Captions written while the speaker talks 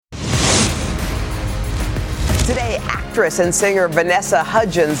Today, actress and singer Vanessa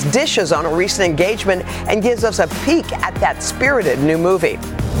Hudgens dishes on a recent engagement and gives us a peek at that spirited new movie.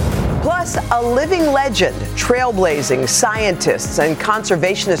 Plus, a living legend, trailblazing scientists and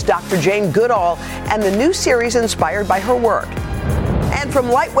conservationist Dr. Jane Goodall, and the new series inspired by her work. And from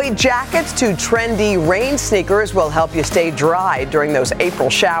lightweight jackets to trendy rain sneakers will help you stay dry during those April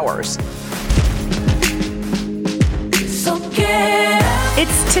showers.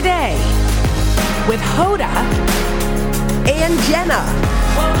 It's Today with Hoda and Jenna.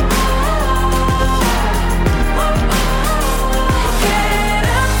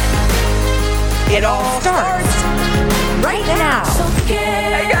 It all starts right now.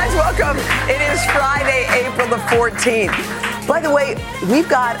 Hey guys, welcome. It is Friday, April the 14th. By the way, we've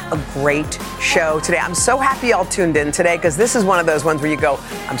got a great show today. I'm so happy y'all tuned in today because this is one of those ones where you go,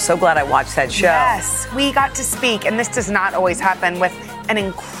 I'm so glad I watched that show. Yes, we got to speak, and this does not always happen, with an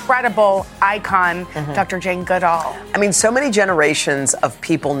incredible icon, Dr. Jane Goodall. I mean, so many generations of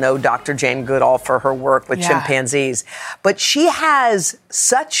people know Dr. Jane Goodall for her work with chimpanzees, but she has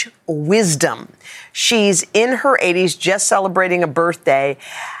such wisdom. She's in her 80s, just celebrating a birthday.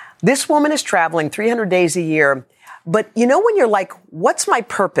 This woman is traveling 300 days a year. But you know when you're like, what's my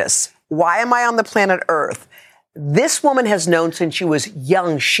purpose? Why am I on the planet Earth? This woman has known since she was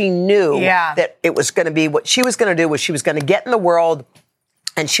young. She knew that it was going to be what she was going to do, was she was going to get in the world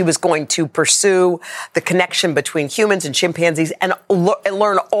and she was going to pursue the connection between humans and chimpanzees and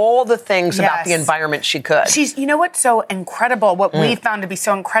learn all the things about the environment she could. You know what's so incredible? What we found to be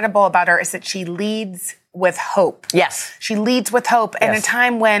so incredible about her is that she leads with hope. Yes. She leads with hope in a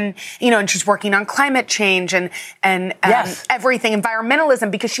time when, and she's working on climate change and everything,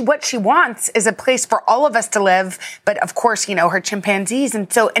 environmentalism, because what she wants is a place for all of us to live. But of course, her chimpanzees.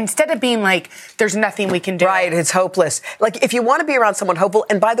 And so instead of being like, there's nothing we can do. Right. It's hopeless. Like if you want to be around someone hopeful,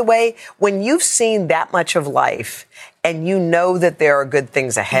 and by the way, when you've seen that much of life, and you know that there are good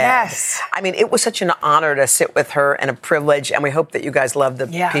things ahead. Yes. I mean, it was such an honor to sit with her and a privilege, and we hope that you guys love the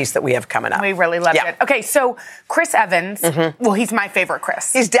piece that we have coming up. We really loved it. Okay, so Chris Evans, well, he's my favorite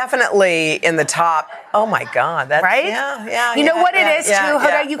Chris. He's definitely in the top. Oh, my God. That's, right? Yeah. You know what it is, too,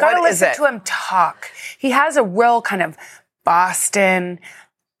 Hoda? You got to listen to him talk. He has a real kind of Boston,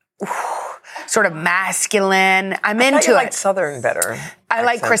 sort of masculine. I'm into it. I like Southern better. I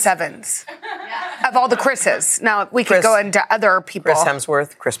like Chris Evans. Of all the Chris's. Now, we could go into other people. Chris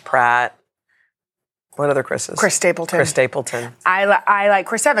Hemsworth, Chris Pratt. What other Chris's? Chris Stapleton. Chris Stapleton. I like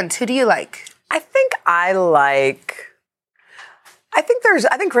Chris Evans. Who do you like? I think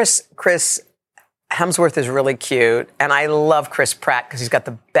Chris Hemsworth is really cute, and I love Chris Pratt because he's got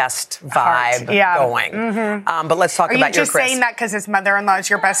the best vibe going. But let's talk about your Chris. Are you just saying that because his mother-in-law is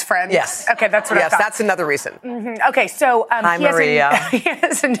your best friend? Yes. Okay, that's what I thought. Yes, that's another reason. Okay, so Hi, Maria. He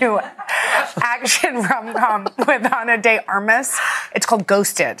has a new action rom-com with Ana de Armas. It's called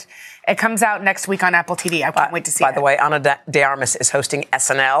Ghosted. It comes out next week on Apple TV. I can't wait to see it. By the way, Ana de Armas is hosting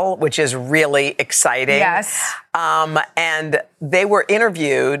SNL, which is really exciting. Yes. And they were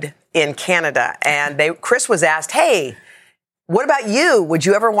interviewed in Canada, and Chris was asked, hey, what about you? Would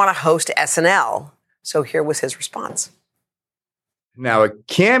you ever want to host SNL? So here was his response. Now, a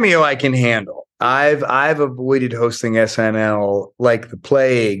cameo I can handle. I've avoided hosting SNL like the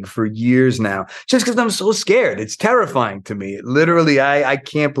plague for years now, just because I'm so scared. It's terrifying to me. Literally, I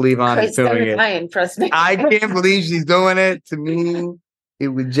can't believe Anna's doing it. Trust me. I can't believe she's doing it. To me, it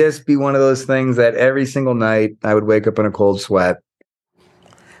would just be one of those things that every single night I would wake up in a cold sweat.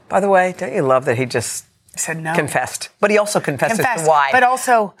 By the way, don't you love that he just said no? Confessed. But he also confessed as to why. But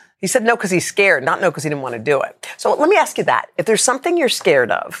also, he said no because he's scared, not no because he didn't want to do it. So let me ask you that. If there's something you're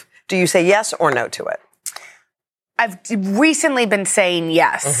scared of, do you say yes or no to it? I've recently been saying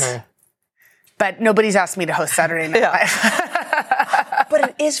yes. But nobody's asked me to host Saturday Night Live. But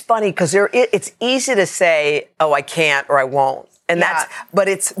it is funny because it's easy to say, oh, I can't or I won't. And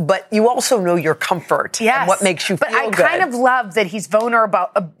but you also know your comfort and what makes you feel good. But I kind of love that he's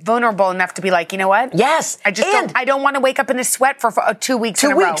vulnerable enough to be like, you know what? Yes. I don't want to wake up in a sweat for 2 weeks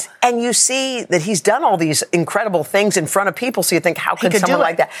in a row. And you see that he's done all these incredible things in front of people. So you think, how could someone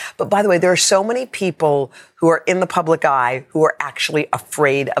like that? But by the way, there are so many people who are in the public eye who are actually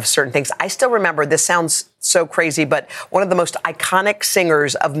afraid of certain things. I still remember, this sounds so crazy, but one of the most iconic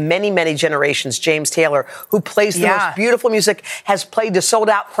singers of many, many generations, James Taylor, who plays the most beautiful music, has played to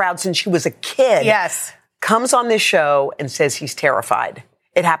sold-out crowds since she was a kid. Yes. Comes on this show and says he's terrified.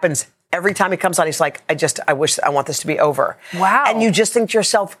 It happens every time he comes on. He's like, I want this to be over. Wow. And you just think to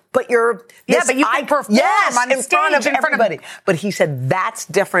yourself, but you're... but you can perform on in stage front of everybody. But he said that's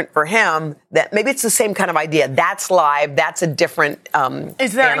different for him. That maybe it's the same kind of idea. That's live. That's a different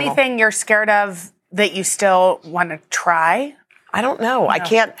Is there animal. anything you're scared of that you still want to try? I don't know. I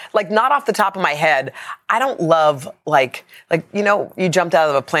can't, not off the top of my head. I don't love, you jumped out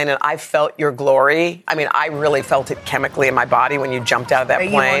of a plane and I felt your glory. I mean, I really felt it chemically in my body when you jumped out of that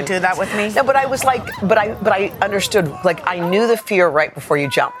plane. You won't do that with me? No, but I was but I understood, I knew the fear right before you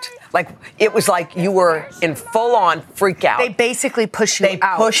jumped. It was like you were in full-on freak out. They basically pushed you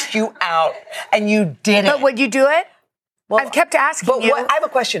out. They pushed you out, and you did it. But would you do it? Well, I've kept asking you. I have a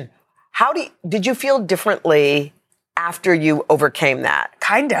question. Did you feel differently after you overcame that?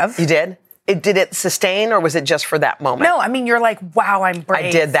 Kind of. You did? Did it sustain, or was it just for that moment? No, I mean, you're like, wow, I'm brave.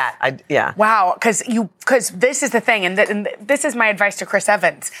 I did that. Yeah. Wow, because this is the thing, and this is my advice to Chris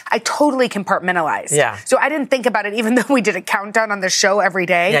Evans. I totally compartmentalize. Yeah. So I didn't think about it, even though we did a countdown on the show every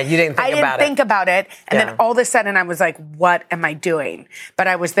day. Yeah, you didn't think about it. I didn't think about it, and then all of a sudden I was like, what am I doing? But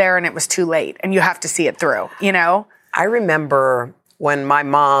I was there, and it was too late, and you have to see it through, I remember when my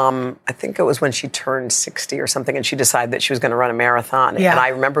mom, I think it was when she turned 60 or something, and she decided that she was going to run a marathon. Yeah. And I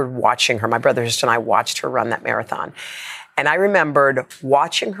remembered watching her. My brother, sister, and I watched her run that marathon. And I remembered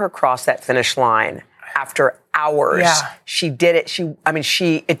watching her cross that finish line after hours. Yeah. She did it.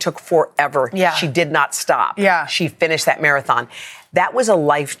 It took forever. Yeah. She did not stop. Yeah. She finished that marathon. That was a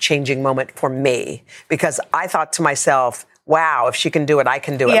life-changing moment for me because I thought to myself, wow, if she can do it, I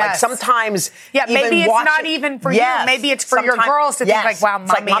can do it. Yes. Sometimes, maybe it's not even for you. Maybe it's for your girls to think wow,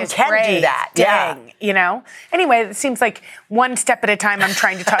 mommy is can brave. Do that. Dang, Anyway, it seems like one step at a time. I'm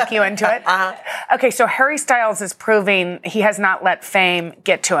trying to talk you into it. Okay, so Harry Styles is proving he has not let fame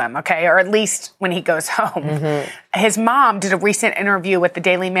get to him. Okay, or at least when he goes home. Mm-hmm. His mom did a recent interview with the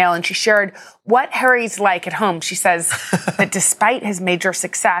Daily Mail, and she shared what Harry's like at home. She says that despite his major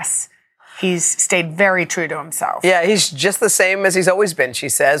success, he's stayed very true to himself. Yeah, he's just the same as he's always been, she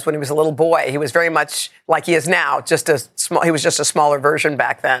says. When he was a little boy, he was very much like he is now. He was just a smaller version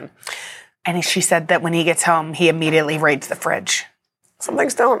back then. And she said that when he gets home, he immediately raids the fridge. Some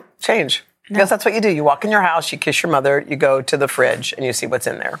things don't change. No. Because that's what you do. You walk in your house, you kiss your mother, you go to the fridge, and you see what's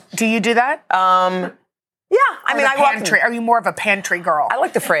in there. Do you do that? Yeah, I pantry. Are you more of a pantry girl? I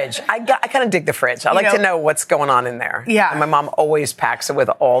like the fridge. I kind of dig the fridge. I like to know what's going on in there. Yeah. And my mom always packs it with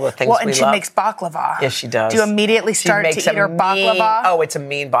all the things we love. Well, and she makes baklava. Yes, she does. Do you immediately start to eat her baklava? Oh, it's a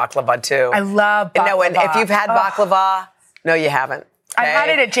mean baklava, too. I love baklava. No, and if you've had baklava, no, you haven't. Okay? I had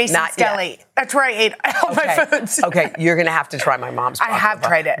it at Jason's Deli. That's where I ate all my foods. Okay, you're going to have to try my mom's baklava. I have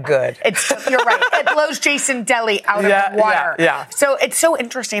tried it. Good. You're right. It blows Jason Deli out of the water. Yeah. So it's so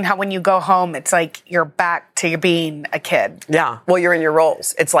interesting how when you go home, it's like you're back to being a kid. Yeah. Well, you're in your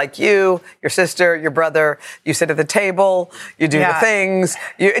roles. It's like you, your sister, your brother, you sit at the table, you do the things.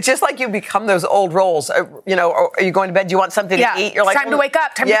 It's just like you become those old roles. Are you going to bed? Do you want something to eat? You're like, time to wake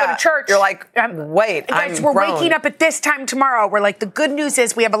up. Time to go to church. You're like, wait, guys, I'm we're grown. waking up at this time tomorrow. We're like, the good news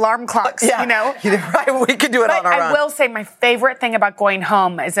is we have alarm clocks, Right, we can do it on our own. I will say my favorite thing about going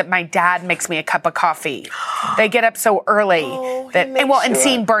home is that my dad makes me a cup of coffee. They get up so early and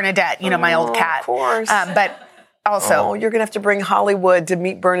seeing Bernadette, my old cat. Of course. But also, you're gonna have to bring Hollywood to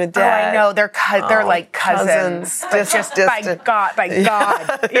meet Bernadette. Oh, I know they're like cousins. Just by God.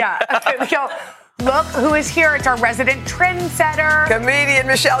 Yeah. Look who is here. It's our resident trendsetter. Comedian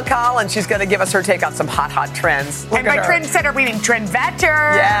Michelle Collins. She's going to give us her take on some hot trends. And by trendsetter, meaning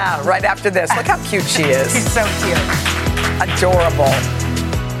trendvetter. Yeah, right after this. Look how cute she is. She's so cute. Adorable.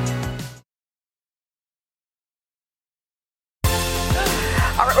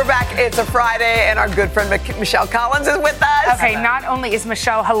 All right, we're back. It's a Friday, and our good friend Michelle Collins is with us. Okay, not only is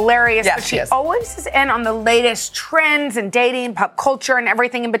Michelle hilarious, but she always is in on the latest trends and dating, pop culture, and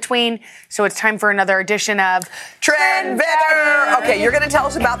everything in between. So it's time for another edition of Trendvetter. Okay, you're going to tell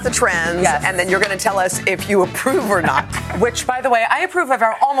us about the trends, and then you're going to tell us if you approve or not. Which, by the way, I approve of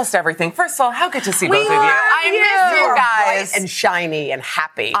almost everything. First of all, how good to see both of you. I miss you guys. Bright and shiny and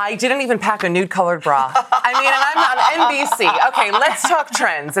happy. I didn't even pack a nude-colored bra. And I'm on NBC. Okay, let's talk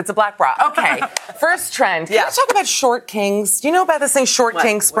trends. It's a black bra. Okay, first trend. Can we talk about short kings? Do you know about this thing, short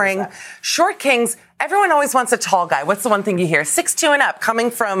king spring? Short kings, everyone always wants a tall guy. What's the one thing you hear? 6'2" and up,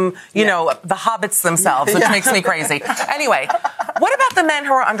 coming from, the hobbits themselves, which makes me crazy. Anyway, what about the men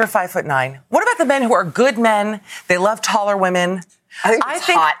who are under 5'9"? What about the men who are good men? They love taller women. I think it's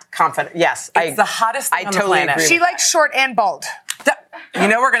hot, confident. Yes. It's the hottest thing on the planet. She likes short and bald.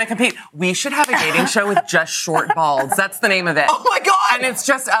 We're going to compete. We should have a dating show with just short balds. That's the name of it. Oh, my God. And it's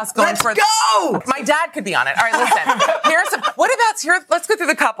just us going Let's go. My dad could be on it. All right, listen. Let's go through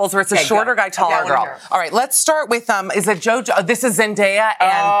the couples where it's a shorter guy, taller girl. All right, let's start with, is it JoJo? This is Zendaya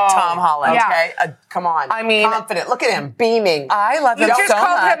and Tom Holland. Okay, come on. I mean. Confident. Look at him, beaming. I love him so much. You just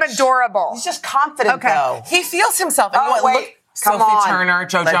called him adorable. He's just confident, though. He feels himself. And Sophie Turner,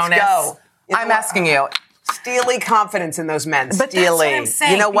 Joe Jonas. Go. I'm asking you. Steely confidence in those men. But Steely. that's what I'm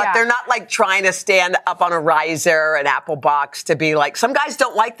saying. You know what? Yeah. They're not like trying to stand up on a riser, an apple box to be like, some guys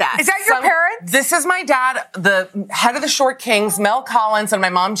don't like that. Is that your parents? This is my dad, the head of the Short Kings, Mel Collins, and my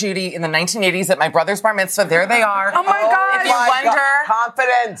mom, Judy, in the 1980s at my brother's bar mitzvah. There they are. Oh, my God. If you wonder.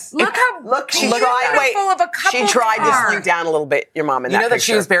 Confidence. Look she tried. Wait, full of a couple she tried to are. sneak down a little bit, your mom, in You that know that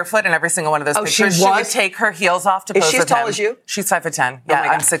picture. she was barefoot in every single one of those pictures? she would was? take her heels off to Is pose she with as tall him. as you? She's 5'10". Oh Yeah, my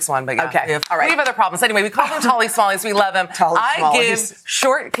I'm God. 6'1", but yeah. Okay, all right. We have other problems. Anyway, we call them Tolly Smallies. We love them. I give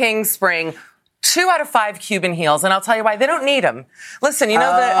Short King Spring 2 out of 5 Cuban heels, and I'll tell you why. They don't need them. Listen, you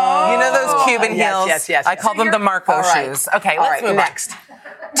know those Cuban heels? Yes. I call them the Marco shoes. Okay, let's move next. on.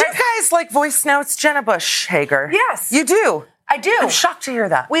 Do you guys like voice notes, Jenna Bush Hager? Yes. You do? I do. I'm shocked to hear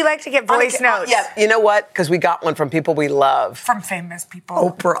that. We like to get voice notes. Yeah, you know what? Because we got one from people we love. From famous people.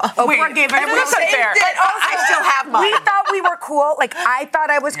 Oprah. Oprah gave it to us. unfair. I still have mine. We thought we were cool. Like, I thought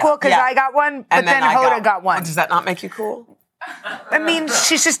I was cool because I got one, but then Hoda got one. Does that not make you cool? I mean,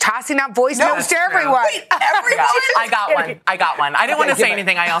 she's just tossing out voice notes to everyone. Wait, everyone? I got one. I didn't want to say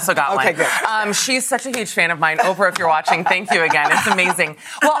anything. I also got one. Okay, good. She's such a huge fan of mine. Oprah, if you're watching, thank you again. It's amazing.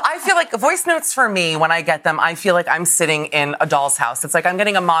 Well, I feel like voice notes for me, when I get them, I feel like I'm sitting in a doll's house. It's like I'm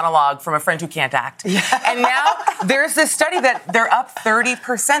getting a monologue from a friend who can't act. Yeah. And now there's this study that they're up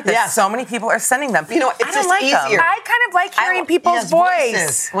 30%. That so many people are sending them. You know, it's just easier. I kind of like hearing people's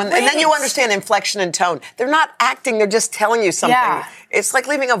voice. And then you understand inflection and tone. They're not acting. They're just telling you something. Yeah. It's like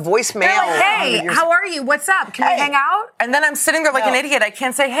leaving a voicemail. They're like, hey, how are you? What's up? Can we hang out? And then I'm sitting there like an idiot. I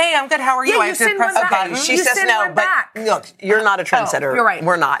can't say, hey, I'm good. How are you? Yeah, I have to press a button. She says no, but look, you're not a trendsetter. You're right.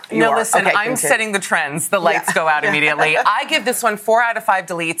 We're not. No, listen, I'm setting the trends. The lights go out immediately. I give this one 4 out of 5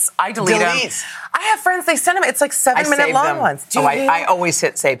 deletes. I delete them. I have friends, they send them. It's like 7-minute long ones. I always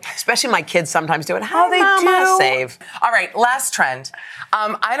hit save. Especially my kids sometimes do it. How they Mama, do? Save. All right, last trend.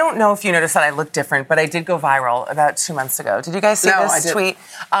 I don't know if you noticed that I look different, but I did go viral about 2 months ago. Did you guys see this tweet?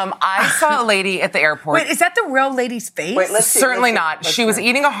 I saw a lady at the airport. Wait, is that the real lady's face? Wait, let's see. Certainly not. She was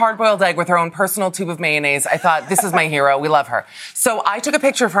eating a hard-boiled egg with her own personal tube of mayonnaise. I thought, this is my hero. We love her. So I took a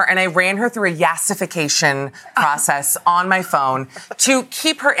picture of her and I ran her through a yassification process on my phone to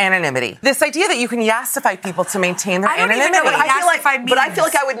keep her anonymity. This idea that you can yassify people to maintain their anonymity. Even know what yassify means. But I feel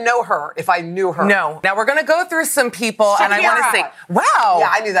like I would know her if I knew her. No. Now we're going to go through some people and I want to say, wow. Yeah,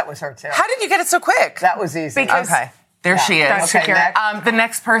 I knew that was her too. How did you get it so quick? That was easy. Okay. There she is. That's Shakira. The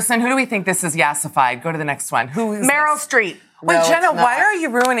next person, who do we think this is yassified? Go to the next one. Who is Meryl this? Streep. Wait, No, Jenna, it's not. why are you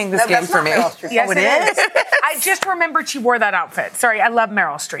ruining this game for me? Yes, it is. I just remembered she wore that outfit. Sorry, I love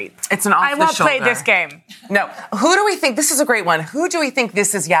Meryl Streep. It's an off-the-shoulder. I won't play this game. No. Who do we think, this is a great one, who do we think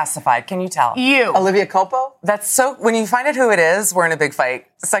this is yassified? Can you tell? You. Olivia Copo? That's so, when you find out who it is, we're in a big fight.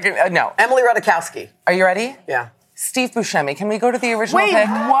 Second, no. Emily Ratajkowski. Are you ready? Yeah. Steve Buscemi. Can we go to the original Wait, pick?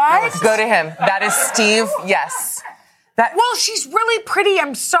 what? Go to him. That is Steve, yes. Well, she's really pretty.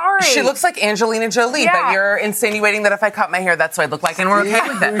 I'm sorry. She looks like Angelina Jolie, but you're insinuating that if I cut my hair, that's what I'd look like, and we're okay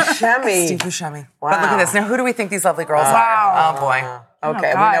with it. Buscemi. Steve Buscemi. Wow. But look at this. Now, who do we think these lovely girls Wow. are? Oh, boy. Okay,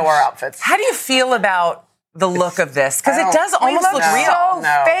 we know our outfits. How do you feel about the look of this? Because it does almost look real.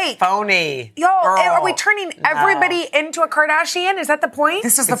 So fake. Phony. Yo, are we turning everybody into a Kardashian? Is that the point?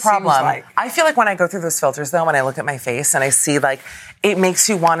 This is the problem. like. I feel like when I go through those filters, though, when I look at my face and I see, like, it makes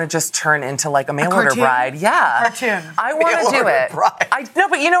you want to just turn into, like, a mail order cartoon? bride. Yeah. Cartoon. I want to do Mail-order it. bride. I know,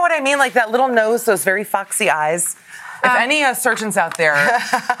 but you know what I mean? Like, that little nose, those very foxy eyes. If any surgeons out there Well,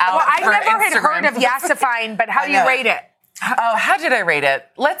 I for never had Instagram- heard of yassifying, but how do you rate it? Oh, how did I rate it?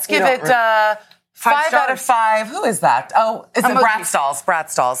 Let's give it 5 out of 5. Who is that? Oh, it's the Brat Stalls. Brat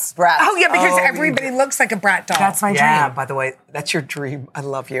Stalls. Oh, yeah, because everybody looks like a brat doll. That's my dream. Yeah, by the way, that's your dream. I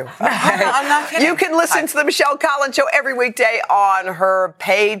love you. I'm not kidding. You can listen to the Michelle Collins Show every weekday on her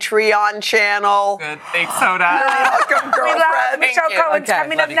Patreon channel. Good. Thanks, Hoda. Welcome, We love girlfriend. Michelle you. Collins. Okay,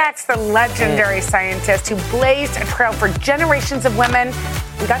 Coming up love you. next, the legendary scientist who blazed a trail for generations of women.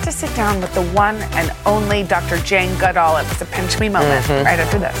 We got to sit down with the one and only Dr. Jane Goodall. It was a pinch me moment right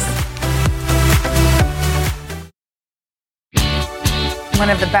after this. One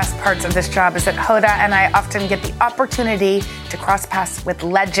of the best parts of this job is that Hoda and I often get the opportunity to cross paths with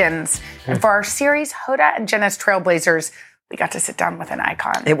legends. And for our series, Hoda and Jenna's Trailblazers, we got to sit down with an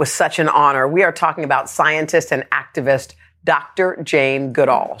icon. It was such an honor. We are talking about scientist and activist Dr. Jane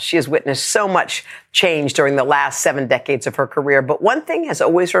Goodall. She has witnessed so much change during the last 7 decades of her career, but one thing has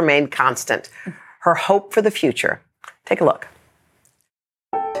always remained constant: her hope for the future. Take a look.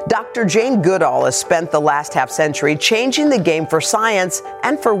 Dr. Jane Goodall has spent the last half-century changing the game for science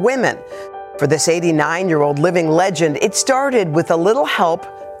and for women. For this 89-year-old living legend, it started with a little help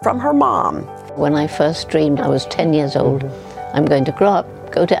from her mom. When I first dreamed, I was 10 years old. I'm going to grow up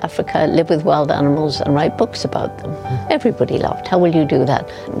go to Africa, live with wild animals, and write books about them. Everybody laughed. How will you do that?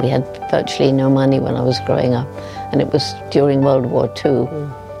 We had virtually no money when I was growing up, and it was during World War II.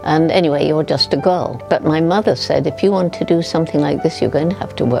 And anyway, you're just a girl. But my mother said, if you want to do something like this, you're going to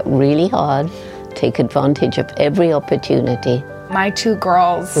have to work really hard, take advantage of every opportunity. My two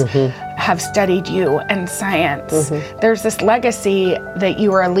girls have studied you in science. There's this legacy that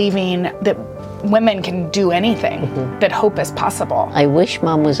you are leaving that women can do anything, that hope is possible. I wish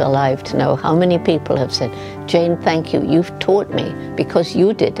Mum was alive to know how many people have said, Jane, thank you. You've taught me. Because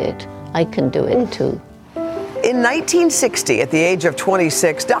you did it, I can do it too. In 1960, at the age of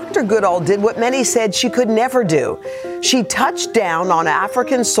 26, Dr. Goodall did what many said she could never do. She touched down on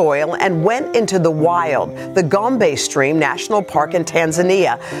African soil and went into the wild, the Gombe Stream National Park in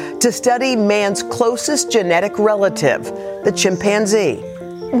Tanzania, to study man's closest genetic relative, the chimpanzee.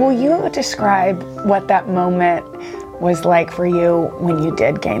 Will you describe what that moment was like for you when you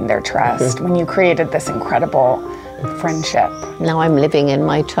did gain their trust, when you created this incredible friendship? Now I'm living in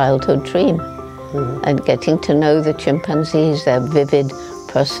my childhood dream. And getting to know the chimpanzees, their vivid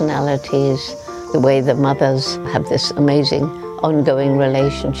personalities, the way the mothers have this amazing ongoing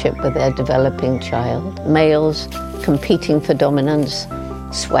relationship with their developing child. Males competing for dominance,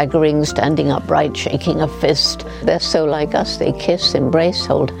 swaggering, standing upright, shaking a fist. They're so like us. They kiss, embrace,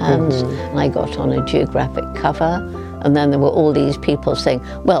 hold hands. And I got on a Geographic cover, and then there were all these people saying,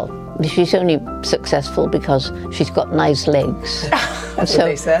 well, she's only successful because she's got nice legs. That's so what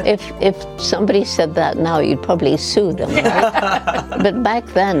they said? If somebody said that now, you'd probably sue them. Right? But back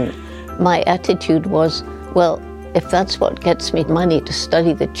then, my attitude was, well, if that's what gets me money to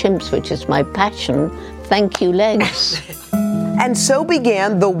study the chimps, which is my passion, thank you, legs. And so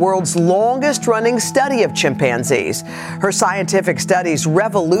began the world's longest-running study of chimpanzees. Her scientific studies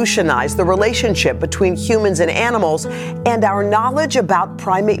revolutionized the relationship between humans and animals and our knowledge about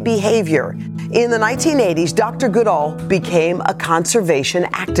primate behavior. In the 1980s, Dr. Goodall became a conservation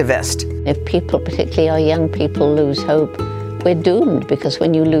activist. If people, particularly our young people, lose hope, we're doomed, because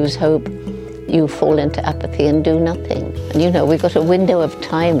when you lose hope, you fall into apathy and do nothing. And you know, we've got a window of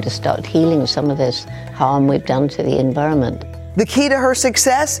time to start healing some of this harm we've done to the environment. The key to her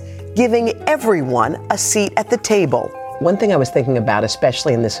success? Giving everyone a seat at the table. One thing I was thinking about,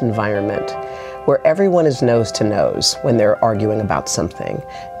 especially in this environment, where everyone is nose to nose when they're arguing about something.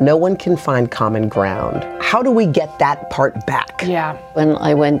 No one can find common ground. How do we get that part back? Yeah. When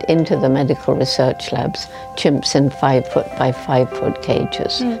I went into the medical research labs, chimps in 5 foot by 5 foot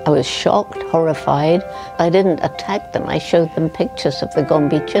cages, I was shocked, horrified. I didn't attack them. I showed them pictures of the Gombe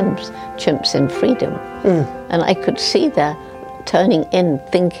chimps in freedom. And I could see their turning in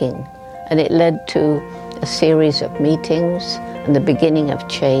thinking. And it led to a series of meetings and the beginning of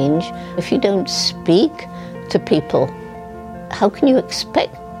change. If you don't speak to people, how can you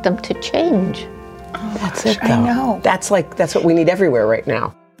expect them to change? Oh, that's it, though. I know. That's what we need everywhere right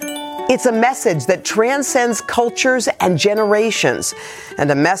now. It's a message that transcends cultures and generations, and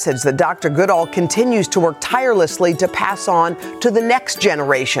a message that Dr. Goodall continues to work tirelessly to pass on to the next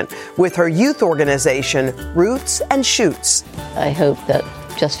generation with her youth organization, Roots and Shoots. I hope that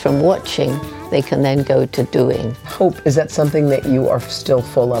just from watching, they can then go to doing. Hope, is that something that you are still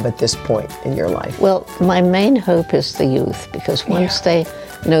full of at this point in your life? Well, my main hope is the youth, because once they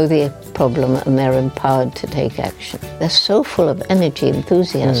know the problem and they're empowered to take action, they're so full of energy,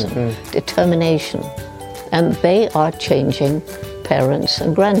 enthusiasm, determination, and they are changing parents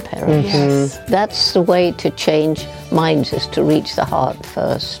and grandparents. That's the way to change minds, is to reach the heart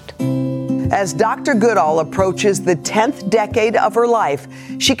first. As Dr. Goodall approaches the 10th decade of her life,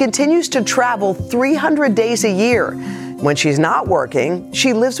 she continues to travel 300 days a year. When she's not working,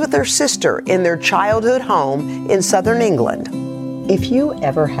 she lives with her sister in their childhood home in southern England. If you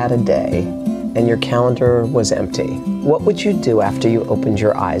ever had a day and your calendar was empty, what would you do after you opened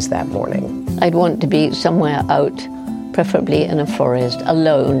your eyes that morning? I'd want to be somewhere out, preferably in a forest,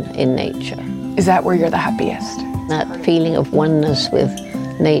 alone in nature. Is that where you're the happiest? That feeling of oneness with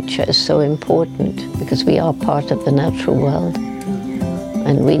nature is so important, because we are part of the natural world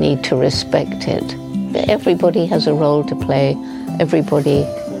and we need to respect it. Everybody has a role to play. Everybody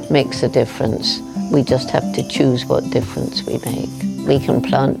makes a difference. We just have to choose what difference we make. We can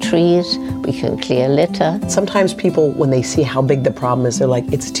plant trees, we can clear litter. Sometimes people, when they see how big the problem is, they're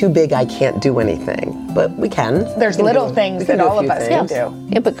like, it's too big, I can't do anything. But we can. There's little things that all of us can do.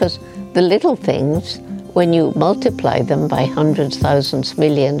 Yeah, because the little things, when you multiply them by hundreds, thousands,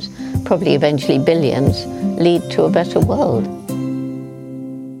 millions, probably eventually billions, lead to a better world.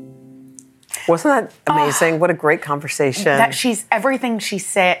 Wasn't that amazing? What a great conversation. That everything she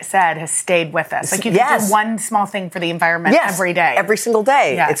said has stayed with us. Like you can do one small thing for the environment every day. Every single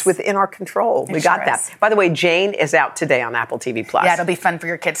day. Yes. It's within our control. We got that. By the way, Jane is out today on Apple TV+. Yeah, it'll be fun for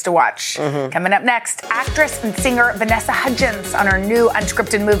your kids to watch. Coming up next, actress and singer Vanessa Hudgens on her new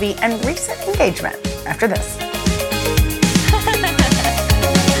unscripted movie and recent engagement. After this.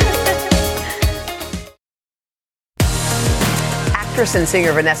 Actress and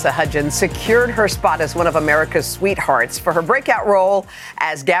singer Vanessa Hudgens secured her spot as one of America's sweethearts for her breakout role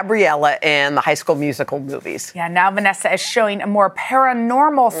as Gabriella in the High School Musical movies. Yeah, now Vanessa is showing a more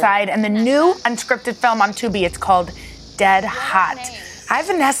paranormal side in the new unscripted film on Tubi. It's called Dead Hot. Hi,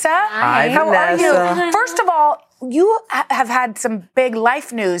 Vanessa. Hi, How Vanessa. are you? First of all, you have had some big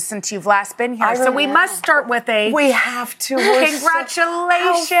life news since you've last been here, so we must start with We have to.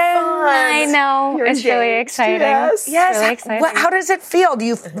 Congratulations! I know. It's really exciting. Yes. Really exciting. How does it feel?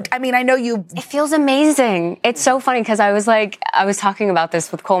 I know you... It feels amazing. It's so funny because I was talking about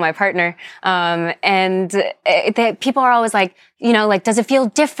this with Cole, my partner, and people are always like, does it feel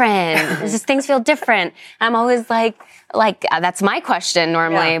different? Does things feel different? And I'm always like, that's my question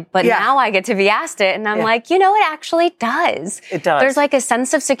normally, but now I get to be asked it, and I'm like, it actually does. It does. There's like a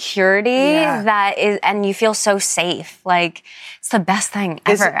sense of security that is, and you feel so safe. Like, it's the best thing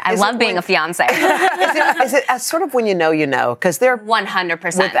ever. I love being a fiance. Is it sort of when you know, because they're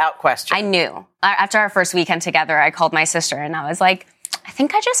 100%. Without question. I knew. After our first weekend together, I called my sister and I was like, I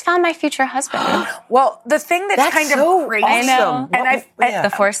think I just found my future husband. Well, the thing that's kind so of crazy. Awesome. And the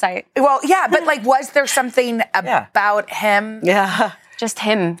foresight. Well, yeah, but was there something about him? Yeah. Just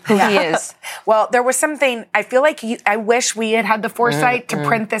him, who he is. Well, there was something, I feel like I wish we had the foresight to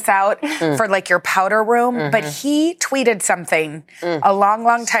print this out for your powder room, but he tweeted something a long,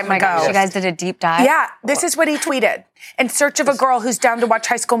 long time ago. Gosh, you guys did a deep dive? Yeah, this is what he tweeted. In search of a girl who's down to watch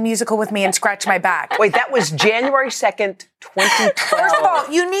High School Musical with me and scratch my back. Wait, that was January 2nd, 2012. First of all,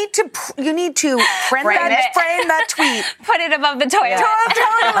 you need to frame that tweet. Put it above the toilet.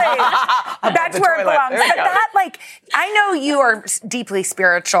 Totally. That's where it belongs. But I know you are deeply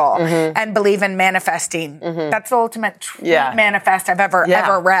spiritual and believe in manifesting. That's the ultimate manifest I've ever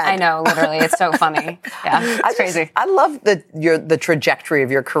read. I know, literally. It's so funny. Yeah, it's crazy. I love the trajectory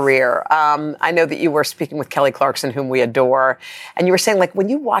of your career. I know that you were speaking with Kelly Clarkson, whom we adore, and you were saying, when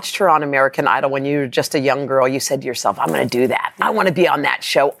you watched her on American Idol when you were just a young girl, you said to yourself, I'm going to do that. I want to be on that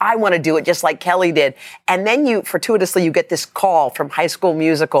show. I want to do it just like Kelly did. And then fortuitously, you get this call from High School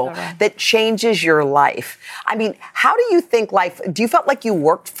Musical that changes your life. I mean, how do you think do you felt like you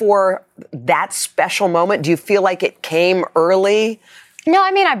worked for that special moment? Do you feel like it came early? No,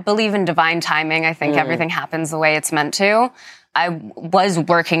 I believe in divine timing. I think everything happens the way it's meant to. I was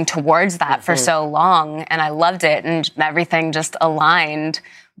working towards that for so long, and I loved it, and everything just aligned.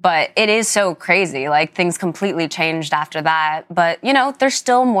 But it is so crazy. Things completely changed after that. But, there's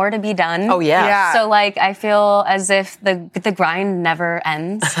still more to be done. Oh, yeah. So, I feel as if the grind never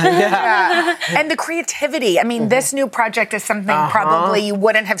ends. And the creativity. This new project is something probably you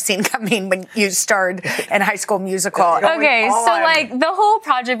wouldn't have seen coming when you starred in High School Musical. Okay, so, the whole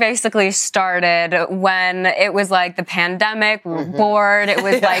project basically started when it was, the pandemic. We were bored. It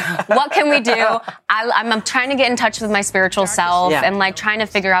was what can we do? I'm trying to get in touch with my spiritual self and, trying to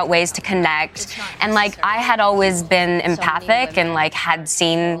figure out ways to connect. And I had always been empathic and had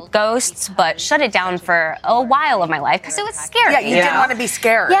seen ghosts, but shut it down for a while of my life because it was scary. Yeah, you didn't want to be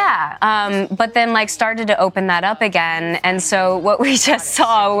scared. Yeah. But then started to open that up again. And so what we just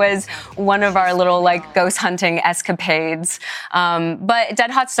saw was one of our little ghost hunting escapades. But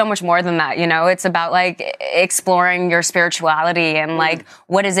Dead Hot's so much more than that, It's about exploring your spirituality and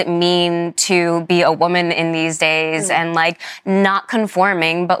what does it mean to be a woman in these days and not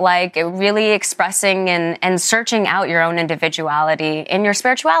conforming, but really expressing and searching out your own individuality in your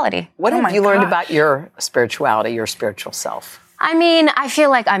spirituality. What have you learned about your spirituality, your spiritual self? I feel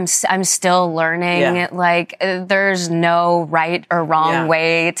like I'm still learning. Yeah. There's no right or wrong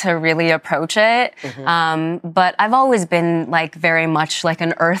way to really approach it. But I've always been very much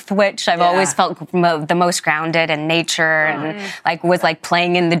an earth witch. I've always felt the most grounded in nature and was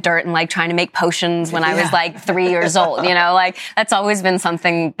playing in the dirt and trying to make potions when I was 3 years old. That's always been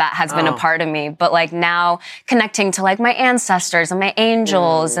something that has been a part of me. But now connecting to my ancestors and my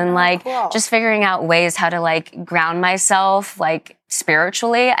angels and just figuring out ways how to ground myself,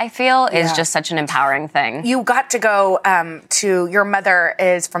 spiritually, I feel, is just such an empowering thing. You got to go to, your mother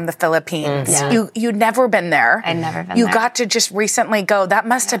is from the Philippines. You'd never been there. I'd never been there. You got to just recently go. That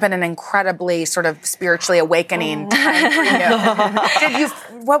must have been an incredibly sort of spiritually awakening time for you.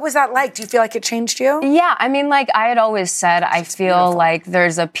 What was that like? Do you feel like it changed you? Yeah, I mean, like I had always said, I feel like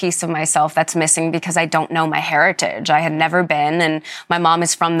there's a piece of myself that's missing because I don't know my heritage. I had never been, and my mom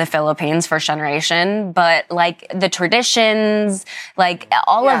is from the Philippines, first generation, but like the traditions, like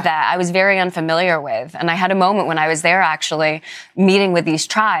all of that, I was very unfamiliar with. And I had a moment when I was there actually meeting with these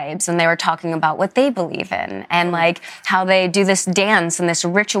tribes, and they were talking about what they believe in and like how they do this dance and this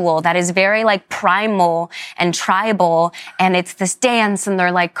ritual that is very like primal and tribal. And it's this dance, and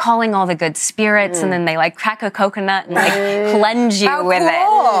they're like calling all the good spirits, and then they like crack a coconut and like cleanse you with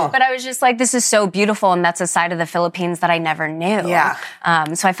it. But I was just like, this is so beautiful, and that's a side of the Philippines that I never knew. Yeah.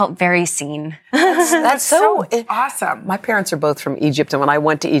 So I felt very seen. That's so awesome. My parents are both from Egypt, and when I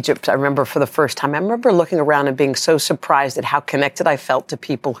went to Egypt, I remember for the first time, I remember looking around and being so surprised at how connected I felt to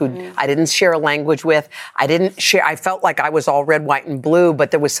people who I didn't share a language with. I felt like I was all red, white, and blue,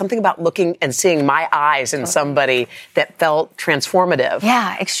 but there was something about looking and seeing my eyes in somebody that felt transformative.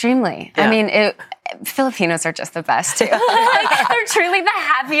 Yeah, extremely. Yeah. I mean, Filipinos are just the best too. Like, they're truly the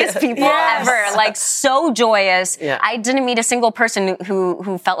happiest people ever. Like so joyous. Yeah. I didn't meet a single person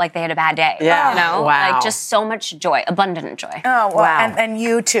who felt like they had a bad day. Yeah. You know? Wow. Like just so much joy, abundant joy. Oh, well, wow. And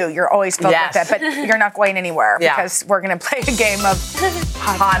you too. You're always filled with it, but you're not going anywhere because we're going to play a game of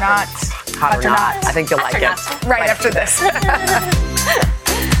hot or not. Hot or not. I think you'll like it. Right after this.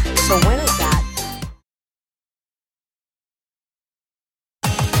 So when is that?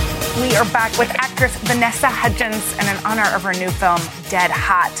 We are back with actress Vanessa Hudgens, and in honor of her new film, Dead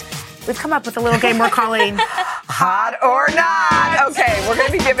Hot, we've come up with a little game we're calling Hot or Not. Okay, we're going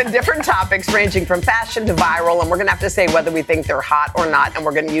to be given different topics ranging from fashion to viral, and we're going to have to say whether we think they're hot or not, and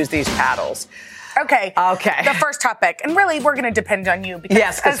we're going to use these paddles. Okay. The first topic, and really we're going to depend on you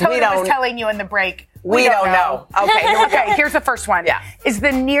because as Hoda was telling you in the break, we don't know. Okay, here's the first one. Is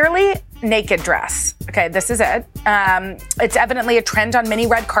the nearly naked dress. Okay, this is it. It's evidently a trend on many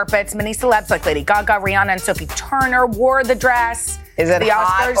red carpets. Many celebs like Lady Gaga, Rihanna, and Sophie Turner wore the dress. Is it the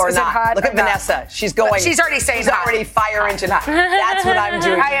hot Oscars. or is not? It hot Look at Vanessa. She's going. She's already saying she's already fire engine hot. That's what I'm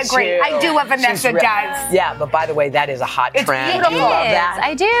doing. I agree. I do what Vanessa does. Yeah, but by the way, that is a hot trend. Beautiful. You love that?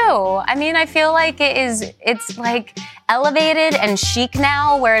 I do. I mean, I feel like it's like elevated and chic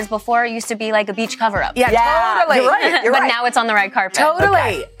now, whereas before it used to be like a beach cover-up. Yeah, totally. You're right. But now it's on the red carpet.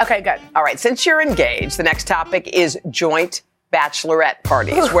 Totally. Okay, good. All right, since you're engaged, the next topic is joint bachelorette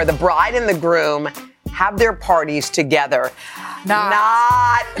parties, where the bride and the groom have their parties together.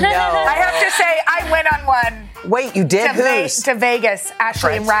 Not. No. I have to say, I went on one. Wait, you did? To Vegas,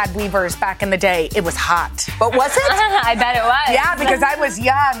 Ashley and Rad Weavers back in the day. It was hot. But was it? I bet it was. Yeah, because I was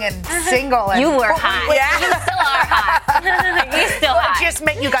young and single. And you were hot. Yeah. You still are hot. You still hot.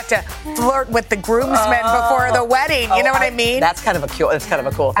 Just you got to flirt with the groomsmen before the wedding. You know what I mean? That's kind of a cool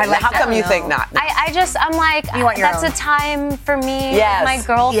thing. How come you think not? I'm like, that's a time for me with my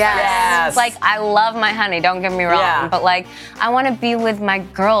girlfriend. Yes. Like, I love my honey, don't get me wrong. But like, I want to be with my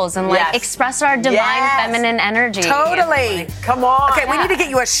girls and like express our divine feminine energy. Totally. Come on. Okay, we need to get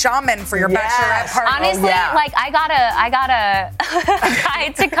you a shaman for your bachelorette party. Honestly, like I got a guy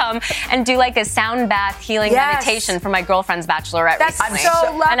to come and do like a sound bath healing meditation for my girlfriend's bachelorette recently. That's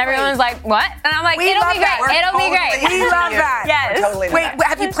so lovely. And everyone's like, what? And I'm like, it'll be great. It'll be great. We love that. Yes. Totally. Wait,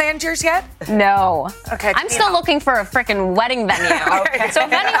 have you planned yours yet? No. Okay. I'm still looking for a freaking wedding venue. So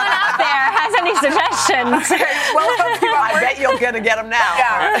if anyone out there has any suggestions, we'll help you out. I bet you're going to get them now.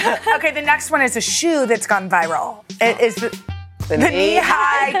 Yeah. Okay, the next one is a shoe that's gone viral. It is the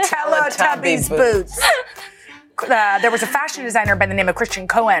knee-high Teletubbies boots. There was a fashion designer by the name of Christian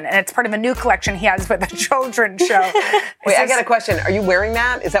Cohen, and it's part of a new collection he has for the children's show. Wait, I got a question. Are you wearing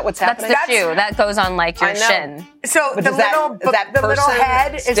that? Is that what's happening? That's the shoe. That goes on like your shin. So the little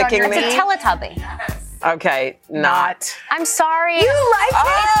head is on your knee? It's a Teletubby. Okay, not. I'm sorry. You like it?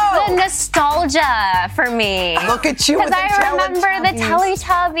 It's the nostalgia for me. Look at you with the Because I remember the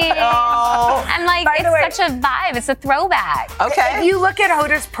Teletubbies. Oh. And like, it's such a vibe. It's a throwback. Okay. If you look at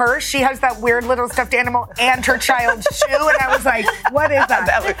Hoda's purse, she has that weird little stuffed animal and her child's shoe, and I was like, what is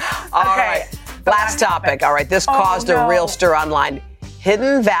that? All right. Last topic. All right, this caused a real stir online.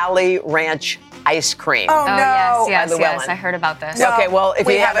 Hidden Valley Ranch ice cream. Oh, no. Yes, I heard about this. Well, okay, well, if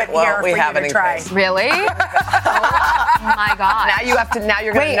we haven't, we haven't try. Really? Oh my God. Now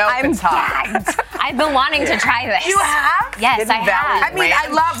you're going to know if it's hot. I've been wanting to try this. You have? Yes, Hidden I have. I mean, I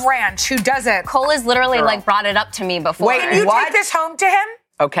love ranch. Who doesn't? Cole has literally like brought it up to me before. Wait, can you take this home to him?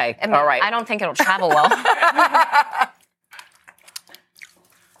 Okay, all right. I don't think it'll travel well.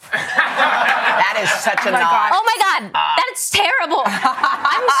 is such a nod. Oh my God, that's terrible.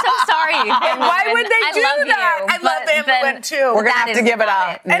 I'm so sorry. Why would they do that? I love the Amberlin too. We're going to have to give it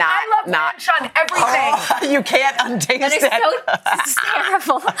a And I love ranch on everything. You can't untaste it. It's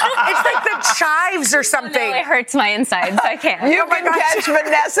terrible. It's like the chives or something. No, it hurts my insides. I can't. You can catch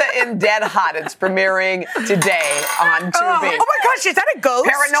Vanessa in Dead Hot. It's premiering today on Tubi. Oh my gosh, is that a ghost?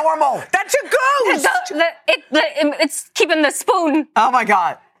 Paranormal. That's a ghost. It's keeping the spoon. Oh my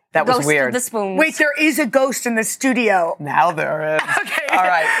God. That was Ghost weird. of the spoons. Wait, there is a ghost in the studio. Now there is. Okay. All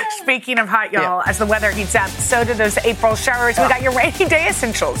right. Speaking of hot, y'all, as the weather heats up, so do those April showers. We got your rainy day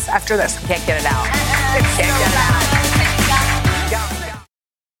essentials after this. Can't get it out. Can't get it out.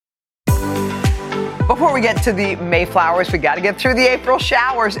 Before we get to the Mayflowers, we got to get through the April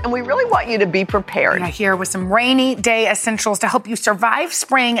showers, and we really want you to be prepared. Yeah, here with some rainy day essentials to help you survive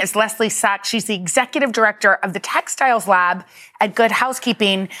spring is Lexi Sachs. She's the executive director of the Textiles Lab at Good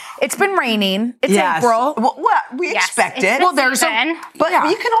Housekeeping. It's been raining. It's April. Well, we expect it. Well,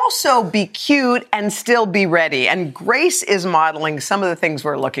 you can also be cute and still be ready. And Grace is modeling some of the things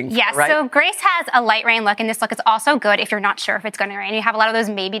we're looking for, yes, right? So Grace has a light rain look, and this look is also good if you're not sure if it's going to rain. You have a lot of those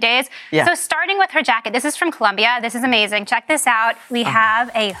maybe days. Yeah. So starting with her jacket, this is from Columbia. This is amazing. Check this out. We have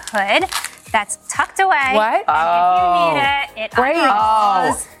a hood that's tucked away. What? And if you need it, it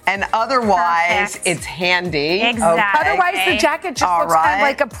unrolls. And otherwise, Perfect. it's handy. Exactly. Otherwise, the jacket just looks kind of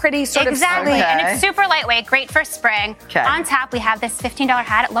like a pretty sort of Exactly, sleeve. and it's super lightweight, great for spring. Okay. On top, we have this $15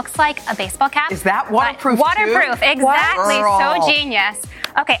 hat. It looks like a baseball cap. Is that waterproof But waterproof, too? exactly. Girl. So genius.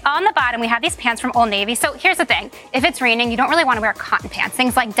 Okay, on the bottom, we have these pants from Old Navy. So here's the thing. If it's raining, you don't really want to wear cotton pants,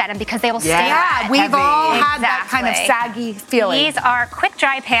 things like denim, because they will stay wet. We've all had that Exactly. kind of saggy feeling. These are quick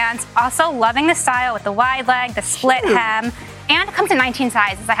dry pants. Also loving the style with the wide leg, the split hem. And it comes in 19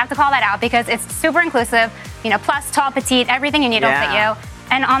 sizes. I have to call that out because it's super inclusive. Plus, tall, petite, everything you need will fit you.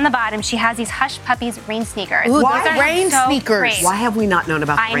 And on the bottom, she has these Hush Puppies rain sneakers. Why Those are rain so sneakers? great. Why have we not known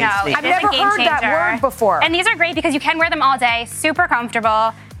about the I rain know. sneakers? I've never heard that word before. And these are great because you can wear them all day, super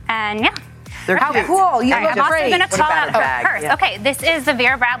comfortable, and yeah. They're How cute. cool. You I'm look also great. going to What call about out a her bag? purse. Yeah. Okay, this is the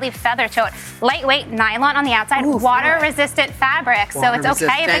Vera Bradley Feather Tote. Lightweight nylon on the outside, water-resistant fabric, so it's okay if it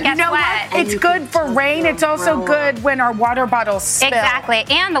Water-resistant. gets You know wet. what? It's good for rain. It's also good when our water bottles spill. Exactly.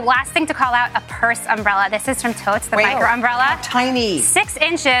 And the last thing to call out, a purse umbrella. This is from Totes, the micro umbrella. How tiny. 6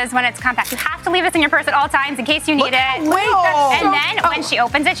 inches when it's compact. You have to leave this in your purse at all times in case you need it. Wait, that's And then when she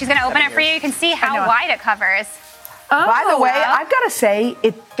opens it, she's going to open it for you. You can see how wide it covers. By the way, I've got to say,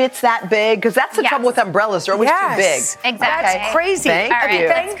 it fits that big, because that's the Yes. trouble with umbrellas. They're always too big. Exactly. That's crazy. Thank All right, you.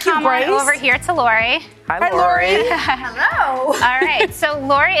 let's come on over here to Lori. Hi, Lori. Hello. All right, so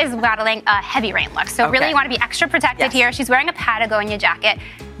Lori is modeling a heavy rain look. So really you want to be extra protected here. She's wearing a Patagonia jacket.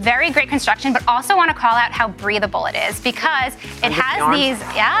 Very great construction, but also want to call out how breathable it is because it has these,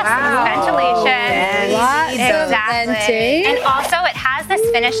 ventilation. Exactly. And also it has this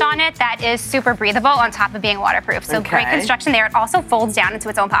finish on it that is super breathable on top of being waterproof. So great construction there. It also folds down into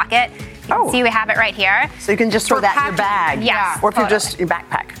its own pocket. You can see we have it right here. So you can just throw that in your bag. Yes. Or if you're just your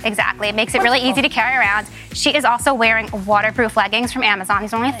backpack. Exactly. It makes it really easy to carry around. She is also wearing waterproof leggings from Amazon.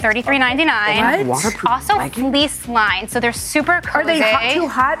 These are only $33.99. Waterproof Also leggings? fleece lined, so they're super cozy. Are they too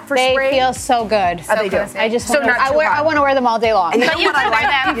hot for They spring? feel so good. They do. I just So not too hot. I want to wear them all day long. And So you can wear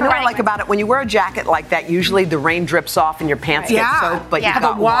them you know what I like about it? When you wear a jacket like that, usually the rain drips off and your pants get soaked, but you've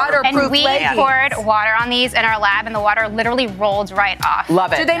got water. And we leggings. poured water on these in our lab, and the water literally rolled right off.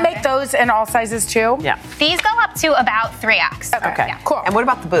 Love it. Do they make those in all sizes too? Yeah. These go up to about 3X. Okay. Yeah. Cool. And what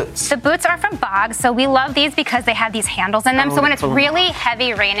about the boots? The boots are from Boggs, so we love these because they have these handles in them. So when it's pull them really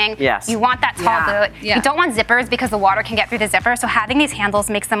heavy raining, you want that tall boot. Yeah. You don't want zippers because the water can get through the zipper. So having these handles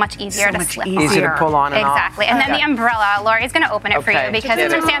makes them much easier to slip on. Easier to pull on and off. Exactly. And then the umbrella, Lori's going to open it for you because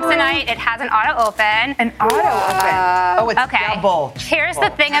it's from Samsonite. It has an auto open. An auto open. Oh, it's double. Here's the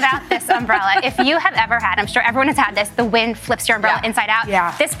thing about this umbrella. If you have ever had, I'm sure everyone has had this, the wind flips your umbrella inside out.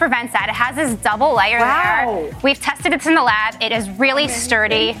 Yeah. This prevents that. It has this double layer there. We've tested it in the lab. It is really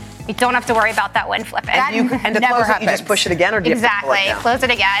sturdy. You don't have to worry about that wind flipping. And to close it, you just push it again, or do you have to pull it down? Close it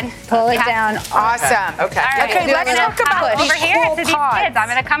again. Pull it down. Awesome. Okay. All right. Okay, let's talk about over here cool to these pods. kids. I'm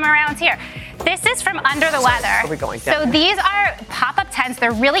going to come around here. This is from Under the Weather. Are we going down So there? these are pop-up tents.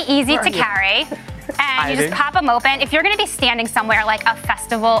 They're really easy to carry. And you just pop them open. If you're going to be standing somewhere like a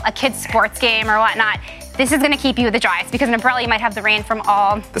festival, a kid's sports game or whatnot, this is going to keep you the driest because an umbrella you might have the rain from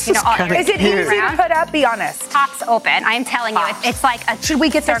all, all areas. Is it easy to put up? Be honest. Tops open. I'm telling you, it's like a Should we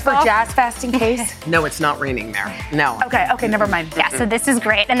get this for circle. Jazz Fest in case? No, it's not raining there. No. Okay, never mind. Yeah, so this is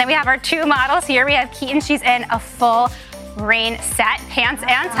great. And then we have our two models here. We have Keaton. She's in a full rain set, pants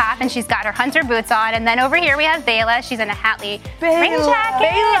and top, and she's got her hunter boots on. And then over here we have Bayla. She's in a Hatley rain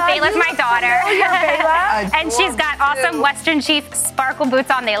jacket. Bayla's my daughter. And she's got awesome Western Chief sparkle boots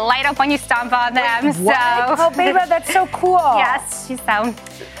on. They light up when you stomp on them. Wait, what? Oh, Bayla, that's so cool. Yes, she's so...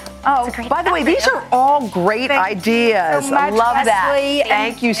 Oh, by the way, these are all great ideas. So much, I love that. Leslie.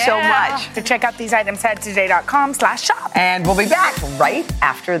 Thank you so much. To check out these items, head to today.com/shop. And we'll be back right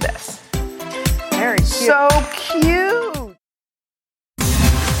after this. Very cute. So cute.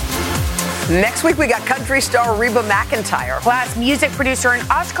 Next week, we got country star Reba McEntire. Plus, music producer and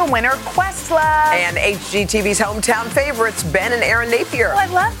Oscar winner Questlove. And HGTV's hometown favorites, Ben and Aaron Napier. Oh, I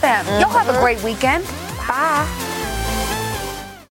love them. You'll have a great weekend. Bye.